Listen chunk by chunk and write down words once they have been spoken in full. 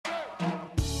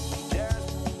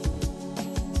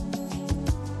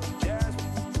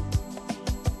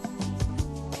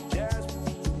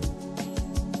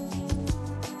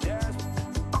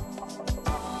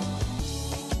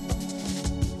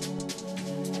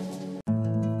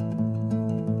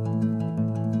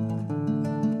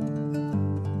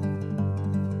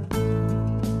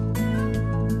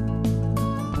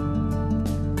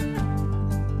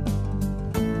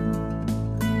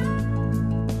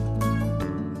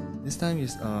This time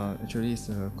is actually it's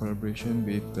a collaboration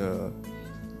with the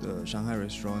Shanghai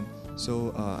restaurant.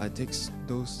 So I take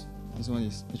those. This one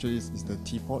is actually is the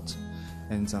teapot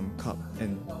and some cup,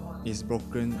 and it's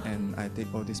broken, and I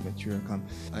take all this material come.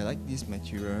 I like this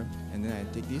material, and then I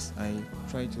take this. I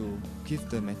try to give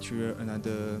the material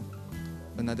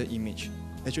another image.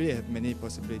 Actually, I have many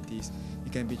possibilities.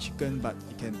 It can be chicken, but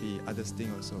it can be other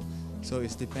things also. So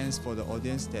it depends for the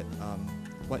audience that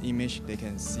what image they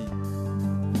can see.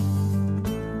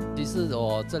 其实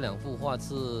我这两幅画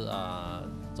是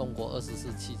中国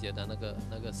24气节的那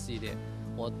个系列，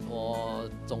我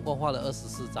总共画了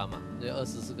24张嘛，就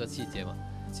24个气节嘛。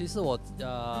其实我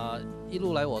一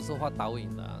路来我是画导引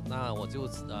的，那我就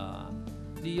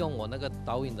利用我那个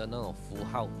导引的那种符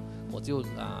号，我就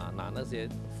拿那些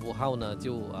符号呢，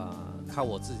就靠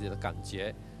我自己的感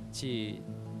觉去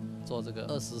做这个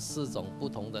24种不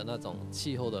同的那种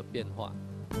气候的变化。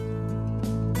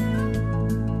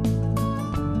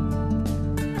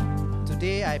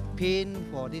Today I paint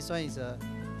for this one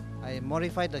I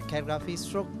modified the calligraphy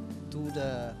stroke to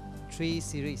the tree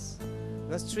series.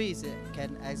 Because trees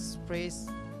can express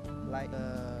like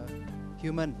a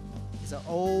human. It's an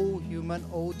old human,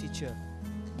 old teacher.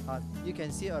 You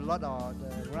can see a lot of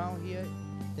the ground here.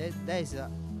 That is a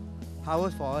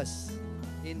house for us.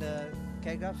 In the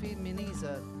calligraphy, meaning is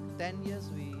 10 years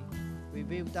we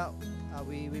build out.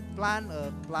 We plant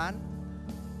a plant.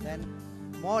 Then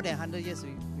more than 100 years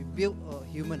we build a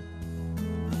human.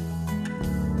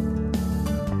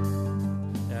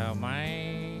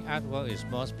 My artwork is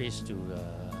more based to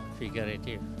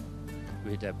figurative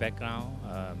with the background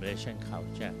Malaysian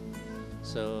culture.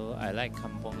 So I like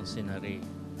kampong scenery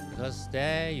because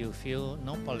there you feel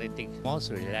no politics,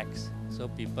 most relaxed. So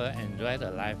people enjoy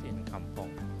the life in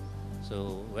kampong.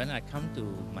 So when I come to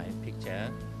my picture,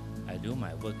 I do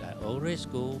my work. I always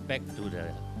go back to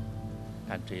the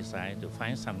countryside to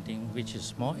find something which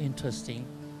is more interesting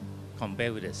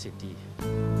compared with the city.